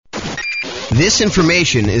This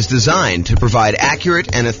information is designed to provide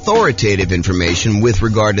accurate and authoritative information with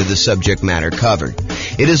regard to the subject matter covered.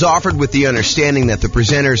 It is offered with the understanding that the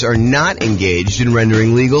presenters are not engaged in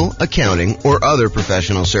rendering legal, accounting, or other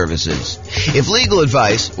professional services. If legal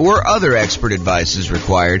advice or other expert advice is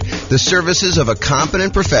required, the services of a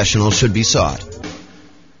competent professional should be sought.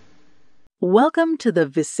 Welcome to the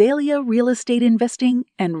Visalia Real Estate Investing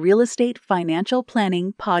and Real Estate Financial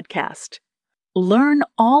Planning podcast. Learn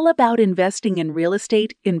all about investing in real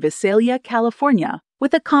estate in Visalia, California,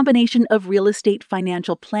 with a combination of real estate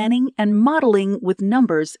financial planning and modeling with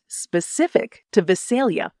numbers specific to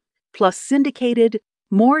Visalia, plus syndicated,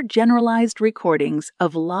 more generalized recordings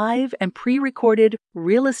of live and pre-recorded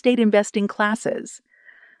real estate investing classes.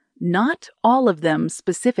 Not all of them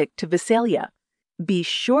specific to Visalia. Be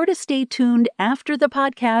sure to stay tuned after the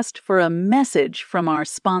podcast for a message from our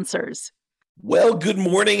sponsors. Well, good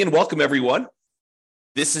morning and welcome, everyone.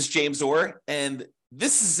 This is James Orr, and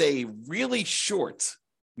this is a really short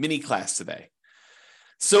mini class today.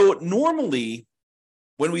 So normally,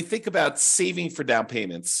 when we think about saving for down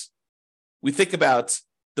payments, we think about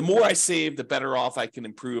the more I save, the better off I can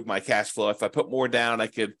improve my cash flow. If I put more down, I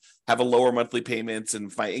could have a lower monthly payment,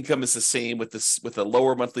 and if my income is the same with a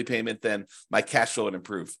lower monthly payment, then my cash flow would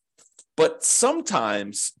improve. But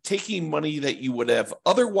sometimes taking money that you would have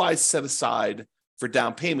otherwise set aside for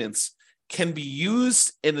down payments can be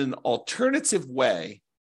used in an alternative way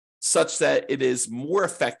such that it is more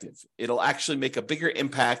effective. It'll actually make a bigger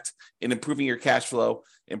impact in improving your cash flow,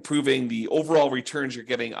 improving the overall returns you're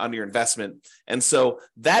getting on your investment. And so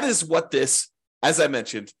that is what this, as I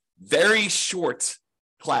mentioned, very short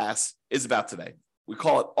class is about today. We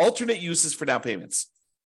call it alternate uses for down payments.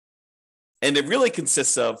 And it really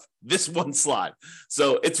consists of this one slide.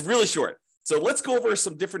 So it's really short. So let's go over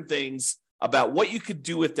some different things about what you could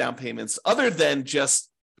do with down payments other than just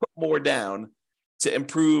put more down to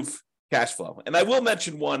improve cash flow. And I will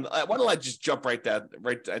mention one. Why don't I just jump right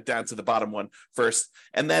down to the bottom one first?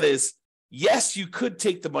 And that is, yes, you could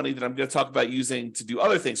take the money that I'm going to talk about using to do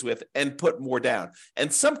other things with and put more down.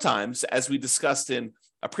 And sometimes, as we discussed in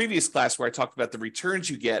a previous class where I talked about the returns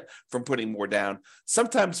you get from putting more down,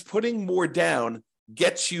 sometimes putting more down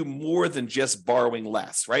gets you more than just borrowing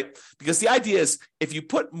less, right? Because the idea is if you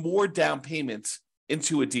put more down payment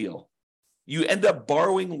into a deal, you end up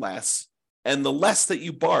borrowing less, and the less that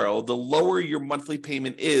you borrow, the lower your monthly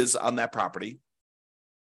payment is on that property.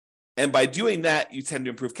 And by doing that, you tend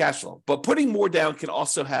to improve cash flow. But putting more down can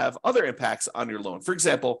also have other impacts on your loan. For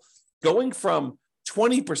example, going from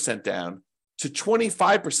 20% down to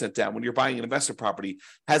 25% down when you're buying an investment property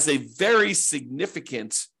has a very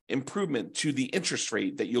significant improvement to the interest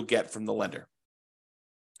rate that you'll get from the lender.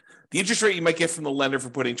 The interest rate you might get from the lender for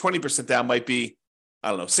putting 20% down might be,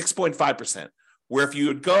 6.5%. Where if you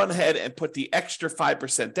had gone ahead and put the extra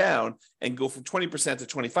 5% down and go from 20% to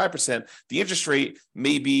 25%, the interest rate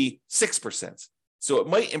may be 6%. So it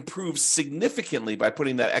might improve significantly by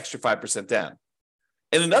putting that extra 5% down.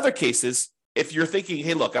 And in other cases, if you're thinking,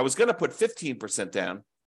 hey, look, I was going to put 15% down,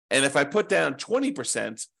 and if I put down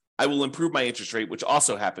 20%, I will improve my interest rate, which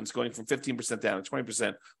also happens. Going from 15% down to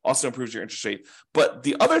 20% also improves your interest rate. But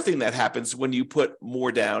the other thing that happens when you put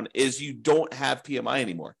more down is you don't have PMI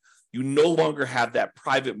anymore. You no longer have that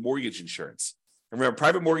private mortgage insurance. Remember,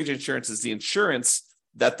 private mortgage insurance is the insurance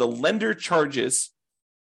that the lender charges,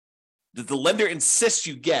 that the lender insists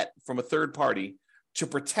you get from a third party to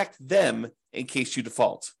protect them in case you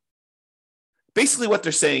default. Basically, what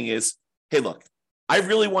they're saying is, hey, look, I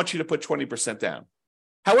really want you to put 20% down.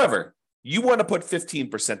 However, you want to put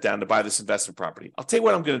 15% down to buy this investment property. I'll tell you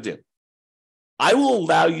what I'm going to do. I will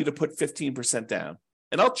allow you to put 15% down,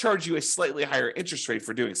 and I'll charge you a slightly higher interest rate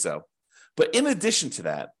for doing so. But in addition to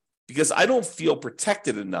that, because I don't feel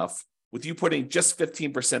protected enough with you putting just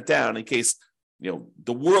 15% down in case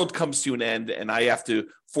the world comes to an end and I have to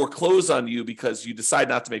foreclose on you because you decide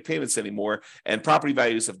not to make payments anymore and property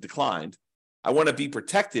values have declined, I want to be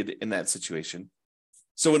protected in that situation.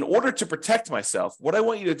 So in order to protect myself, what I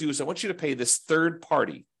want you to do is I want you to pay this third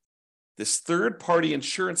party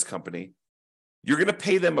insurance company. You're going to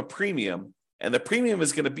pay them a premium, and the premium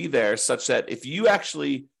is going to be there such that if you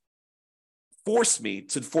actually force me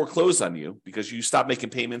to foreclose on you because you stop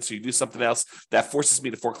making payments or you do something else that forces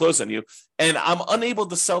me to foreclose on you, and I'm unable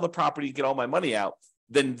to sell the property, get all my money out,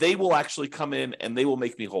 then they will actually come in and they will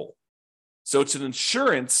make me whole. So it's an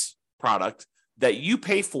insurance product that you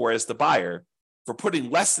pay for as the buyer for putting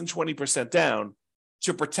less than 20% down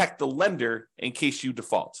to protect the lender in case you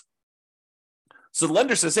default. So the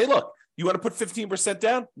lender says, hey, look, You want to put 15%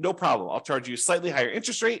 down? No problem. I'll charge you a slightly higher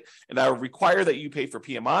interest rate, and I will require that you pay for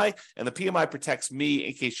PMI, and the PMI protects me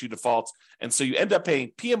in case you default. And so you end up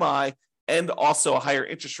paying PMI and also a higher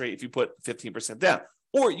interest rate if you put 15% down.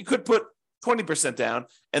 Or you could put 20% down,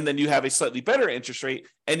 and then you have a slightly better interest rate,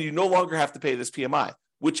 and you no longer have to pay this PMI,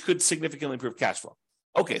 which could significantly improve cash flow.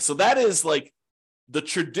 Okay, so that is like the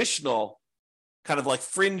traditional kind of like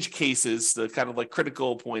fringe cases, the kind of like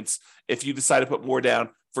critical points if you decide to put more down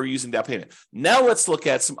for using down payment. Now let's look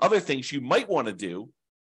at some other things you might want to do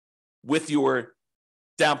with your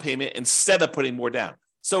down payment instead of putting more down.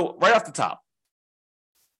 So right off the top,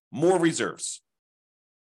 more reserves.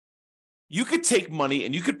 You could take money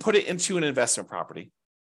and you could put it into an investment property.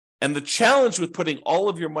 And the challenge with putting all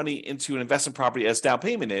of your money into an investment property as down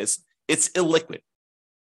payment is it's illiquid.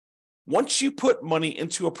 Once you put money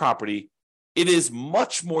into a property, it is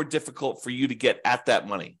much more difficult for you to get at that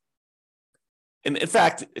money. And in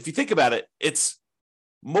fact, if you think about it, it's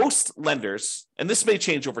most lenders, and this may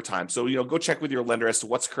change over time. So, go check with your lender as to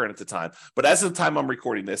what's current at the time. But as of the time I'm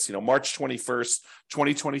recording this, March 21st,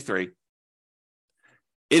 2023,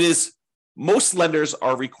 it is most lenders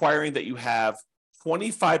are requiring that you have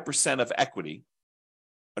 25% of equity.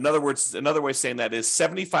 In other words, another way of saying that is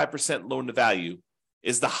 75% loan to value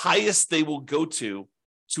is the highest they will go to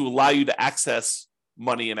allow you to access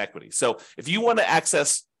money and equity. So if you want to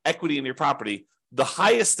access equity in your property, the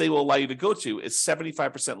highest they will allow you to go to is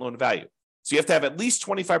 75% loan to value. So you have to have at least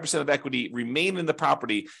 25% of equity remain in the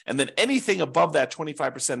property, and then anything above that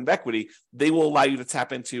 25% of equity, they will allow you to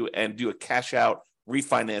tap into and do a cash out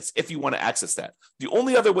refinance if you want to access that. The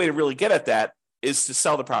only other way to really get at that is to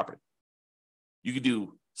sell the property. You could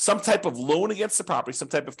do some type of loan against the property, some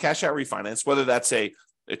type of cash out refinance, whether that's a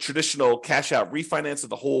traditional cash out refinance of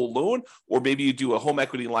the whole loan, or maybe you do a home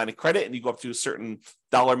equity line of credit and you go up to a certain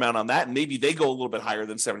dollar amount on that, and maybe they go a little bit higher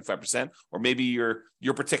than 75%, or maybe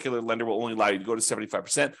your particular lender will only allow you to go to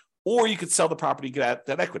 75%, or you could sell the property and get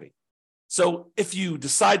that equity. So if you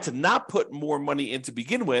decide to not put more money in to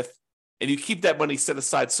begin with, and you keep that money set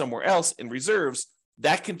aside somewhere else in reserves,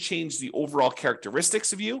 that can change the overall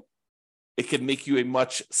characteristics of you. It can make you a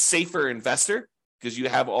much safer investor because you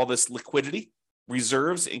have all this liquidity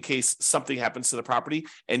reserves in case something happens to the property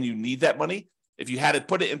and you need that money. If you had to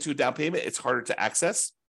put it into a down payment, it's harder to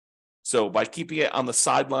access. So by keeping it on the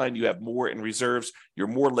sideline, you have more in reserves, you're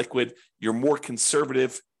more liquid, you're more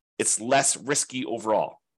conservative, it's less risky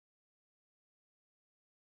overall.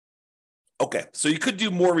 Okay, so you could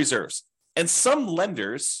do more reserves. And some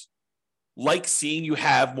lenders like seeing you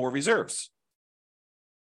have more reserves.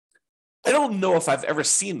 I don't know if I've ever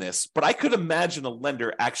seen this, but I could imagine a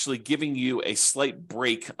lender actually giving you a slight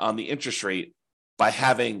break on the interest rate by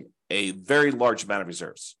having a very large amount of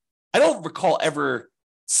reserves. I don't recall ever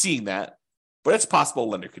seeing that, but it's possible a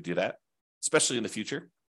lender could do that, especially in the future,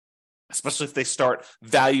 especially if they start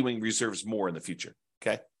valuing reserves more in the future,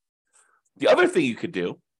 okay? The other thing you could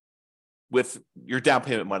do with your down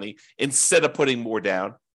payment money, instead of putting more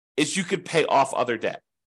down, is you could pay off other debt.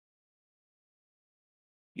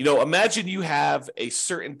 Imagine you have a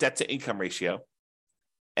certain debt to income ratio,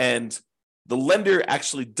 and the lender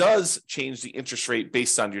actually does change the interest rate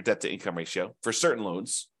based on your debt to income ratio for certain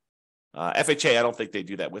loans. FHA, I don't think they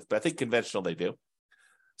do that with, but I think conventional they do.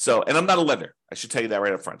 So, and I'm not a lender. I should tell you that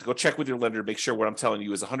right up front. Go check with your lender to make sure what I'm telling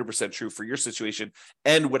you is 100% true for your situation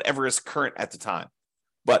and whatever is current at the time.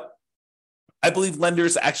 But I believe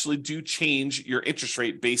lenders actually do change your interest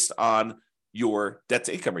rate based on your debt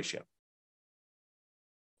to income ratio.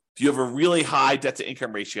 If you have a really high debt to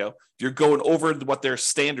income ratio, if you're going over what their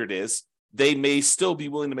standard is, they may still be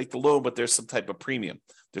willing to make the loan, but there's some type of premium.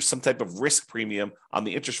 There's some type of risk premium on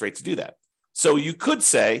the interest rate to do that. So you could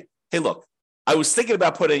say, hey, look, I was thinking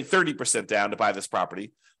about putting 30% down to buy this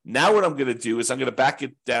property. Now what I'm going to do is I'm going to back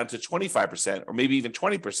it down to 25% or maybe even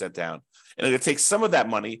 20% down. And I'm going to take some of that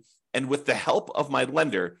money and with the help of my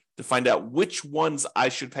lender to find out which ones I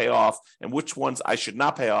should pay off and which ones I should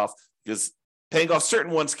not pay off, because paying off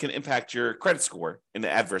certain ones can impact your credit score in an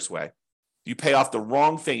adverse way. You pay off the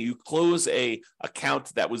wrong thing. You close a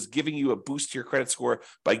account that was giving you a boost to your credit score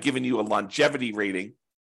by giving you a longevity rating.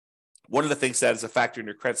 One of the things that is a factor in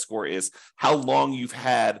your credit score is how long you've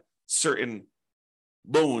had certain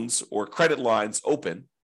loans or credit lines open.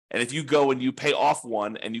 And if you go and you pay off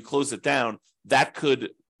one and you close it down, that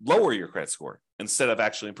could lower your credit score instead of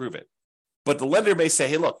actually improve it. But the lender may say,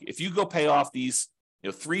 hey, look, if you go pay off these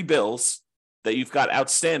 3 bills that you've got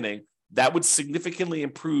outstanding, that would significantly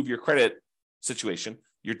improve your credit situation,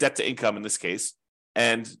 your debt to income in this case,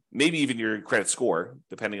 and maybe even your credit score,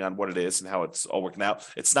 depending on what it is and how it's all working out.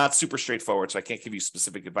 It's not super straightforward, so I can't give you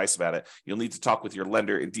specific advice about it. You'll need to talk with your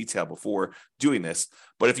lender in detail before doing this.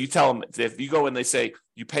 But if you tell them, if you go and they say,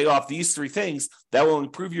 you pay off these 3 things, that will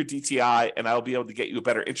improve your DTI and I'll be able to get you a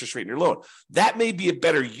better interest rate in your loan. That may be a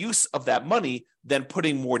better use of that money than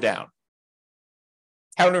putting more down.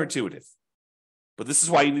 Counterintuitive. But this is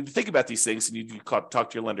why you need to think about these things and you need to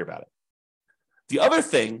talk to your lender about it. The other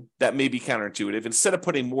thing that may be counterintuitive, instead of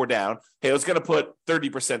putting more down, hey, I was going to put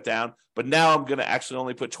 30% down, but now I'm going to actually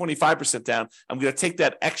only put 25% down. I'm going to take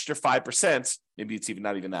that extra 5%, maybe it's even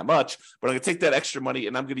not even that much, but I'm going to take that extra money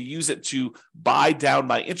and I'm going to use it to buy down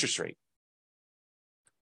my interest rate.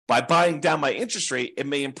 By buying down my interest rate, it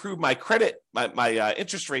may improve my credit, my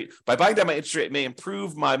interest rate. By buying down my interest rate, it may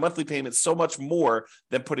improve my monthly payments so much more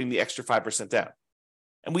than putting the extra 5% down.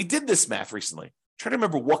 And we did this math recently. Trying to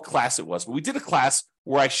remember what class it was, but we did a class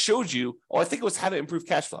where I showed you, I think it was how to improve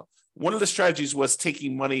cash flow. One of the strategies was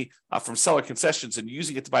taking money from seller concessions and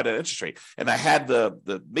using it to buy down interest rate. And I had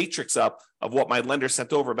the matrix up of what my lender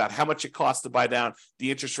sent over about how much it costs to buy down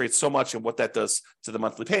the interest rate so much and what that does to the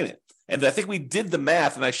monthly payment. And I think we did the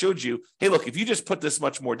math and I showed you, hey, look, if you just put this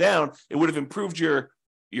much more down, it would have improved your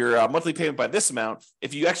monthly payment by this amount.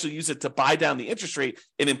 If you actually use it to buy down the interest rate,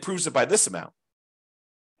 it improves it by this amount.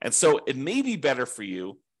 And so it may be better for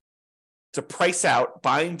you to price out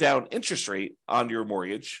buying down interest rate on your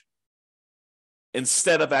mortgage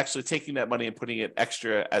instead of actually taking that money and putting it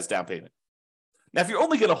extra as down payment. Now, if you're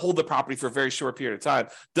only going to hold the property for a very short period of time,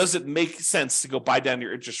 does it make sense to go buy down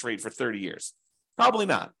your interest rate for 30 years? Probably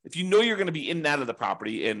not. If you know you're going to be in and out of the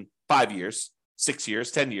property in 5 years, 6 years,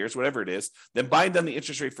 10 years, whatever it is, then buying down the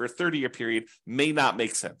interest rate for a 30-year period may not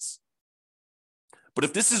make sense. But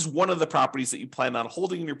if this is one of the properties that you plan on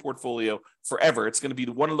holding in your portfolio forever, it's going to be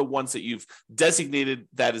one of the ones that you've designated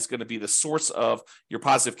that is going to be the source of your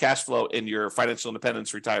positive cash flow in your financial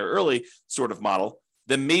independence, retire early sort of model,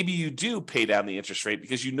 then maybe you do pay down the interest rate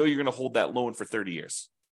because you know you're going to hold that loan for 30 years.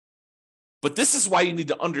 But this is why you need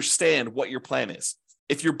to understand what your plan is.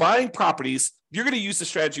 If you're buying properties, you're going to use the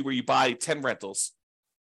strategy where you buy 10 rentals,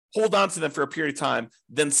 hold on to them for a period of time,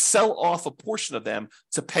 then sell off a portion of them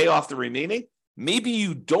to pay off the remaining. Maybe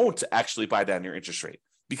you don't actually buy down your interest rate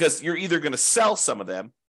because you're either going to sell some of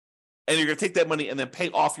them and you're going to take that money and then pay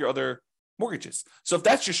off your other mortgages. So if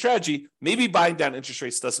that's your strategy, maybe buying down interest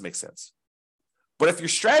rates doesn't make sense. But if your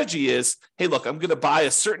strategy is, hey, look, I'm going to buy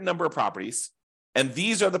a certain number of properties and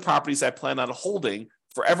these are the properties I plan on holding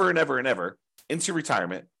forever and ever and ever into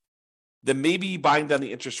retirement, then maybe buying down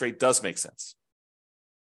the interest rate does make sense.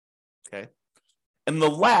 Okay. And the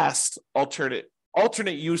last alternate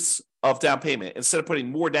use of down payment, instead of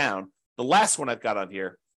putting more down, the last one I've got on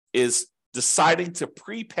here is deciding to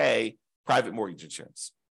prepay private mortgage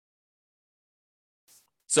insurance.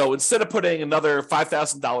 So instead of putting another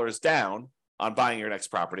 $5,000 down on buying your next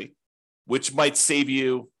property, which might save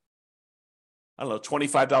you, I don't know,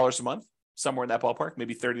 $25 a month, somewhere in that ballpark,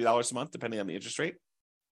 maybe $30 a month, depending on the interest rate,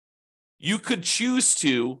 you could choose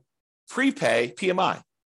to prepay PMI.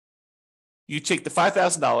 You take the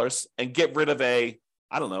 $5,000 and get rid of a,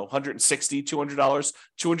 I don't know, $160, $200,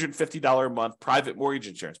 $250 a month private mortgage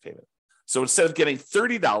insurance payment. So instead of getting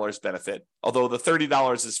 $30 benefit, although the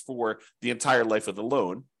 $30 is for the entire life of the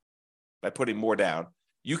loan, by putting more down,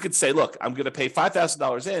 you could say, look, I'm going to pay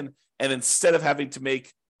 $5,000 in, and instead of having to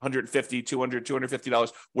make $150, $200,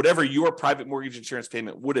 $250, whatever your private mortgage insurance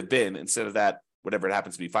payment would have been, instead of that, whatever it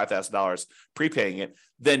happens to be, $5,000 prepaying it,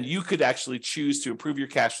 then you could actually choose to improve your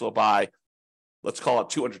cash flow by, let's call it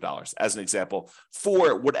 $200 as an example,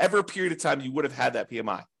 for whatever period of time you would have had that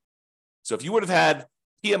PMI. So if you would have had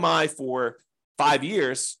PMI for 5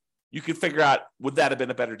 years, you could figure out, would that have been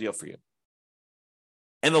a better deal for you?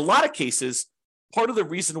 In a lot of cases, part of the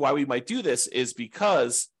reason why we might do this is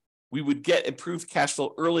because we would get improved cash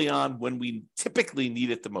flow early on when we typically need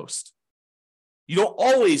it the most. You don't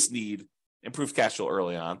always need improved cash flow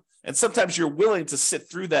early on. And sometimes you're willing to sit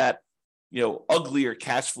through that, uglier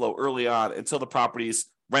cash flow early on until the property's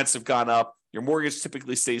rents have gone up. Your mortgage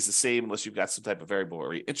typically stays the same unless you've got some type of variable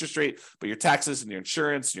rate interest rate, but your taxes and your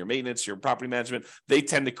insurance, your maintenance, your property management, they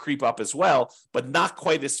tend to creep up as well, but not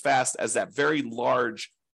quite as fast as that very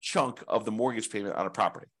large chunk of the mortgage payment on a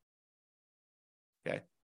property. Okay.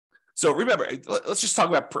 So remember, let's just talk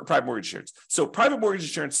about private mortgage insurance. So private mortgage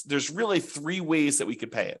insurance, there's really 3 ways that we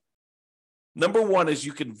could pay it. Number one is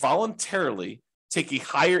you can voluntarily take a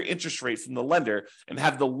higher interest rate from the lender and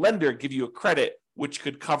have the lender give you a credit which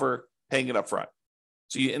could cover paying it up front.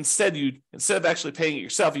 So instead of actually paying it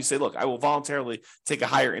yourself, you say, look, I will voluntarily take a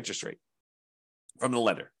higher interest rate from the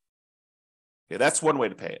lender. Okay, that's one way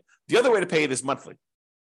to pay it. The other way to pay it is monthly.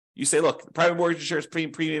 You say, look, the private mortgage insurance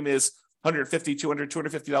premium is $150, $200,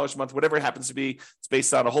 $250 a month, whatever it happens to be. It's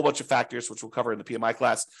based on a whole bunch of factors, which we'll cover in the PMI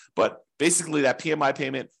class. But basically, that PMI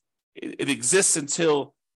payment, it exists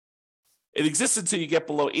until you get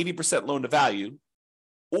below 80% loan to value,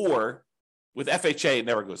 or with FHA, it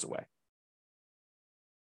never goes away.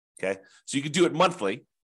 Okay, so you can do it monthly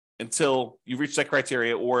until you reach that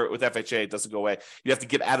criteria, or with FHA, it doesn't go away. You have to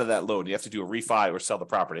get out of that loan. You have to do a refi or sell the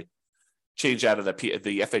property, change out of the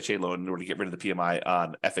FHA loan in order to get rid of the PMI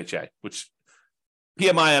on FHA, which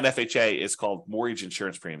PMI on FHA is called mortgage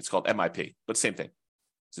insurance premium. It's called MIP, but same thing.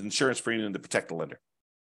 It's an insurance premium to protect the lender.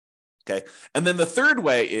 Okay. And then the third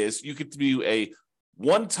way is you could do a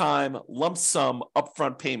one-time lump sum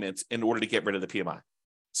upfront payment in order to get rid of the PMI.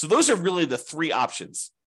 So those are really the three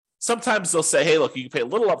options. Sometimes they'll say, hey, look, you can pay a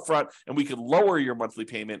little upfront and we could lower your monthly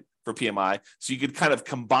payment for PMI. So you could kind of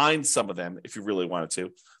combine some of them if you really wanted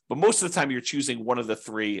to. But most of the time you're choosing one of the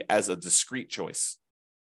three as a discrete choice.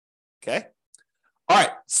 Okay. All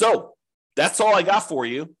right. So that's all I got for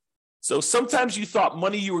you. So sometimes you thought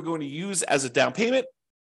money you were going to use as a down payment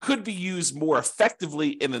could be used more effectively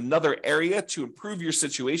in another area to improve your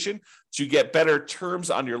situation, to get better terms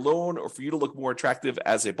on your loan, or for you to look more attractive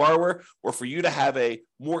as a borrower, or for you to have a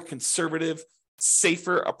more conservative,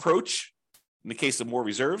 safer approach in the case of more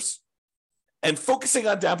reserves. And focusing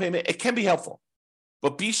on down payment, it can be helpful,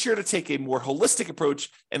 but be sure to take a more holistic approach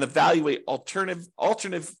and evaluate alternate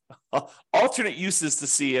uses to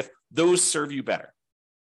see if those serve you better.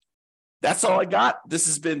 That's all I got. This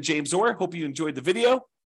has been James Orr. Hope you enjoyed the video.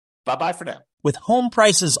 Bye-bye for now. With home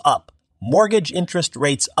prices up, mortgage interest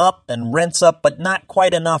rates up, and rents up, but not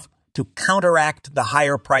quite enough to counteract the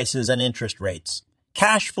higher prices and interest rates,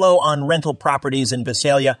 cash flow on rental properties in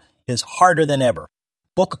Visalia is harder than ever.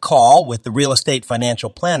 Book a call with the Real Estate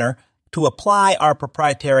Financial Planner to apply our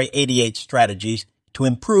proprietary 88 strategies to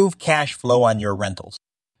improve cash flow on your rentals.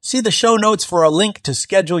 See the show notes for a link to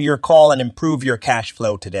schedule your call and improve your cash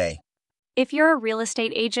flow today. If you're a real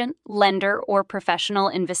estate agent, lender, or professional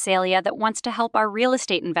in Visalia that wants to help our real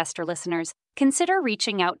estate investor listeners, consider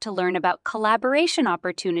reaching out to learn about collaboration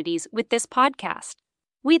opportunities with this podcast.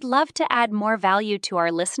 We'd love to add more value to our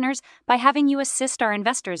listeners by having you assist our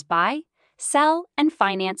investors buy, sell, and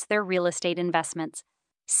finance their real estate investments.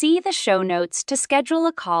 See the show notes to schedule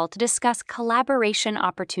a call to discuss collaboration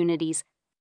opportunities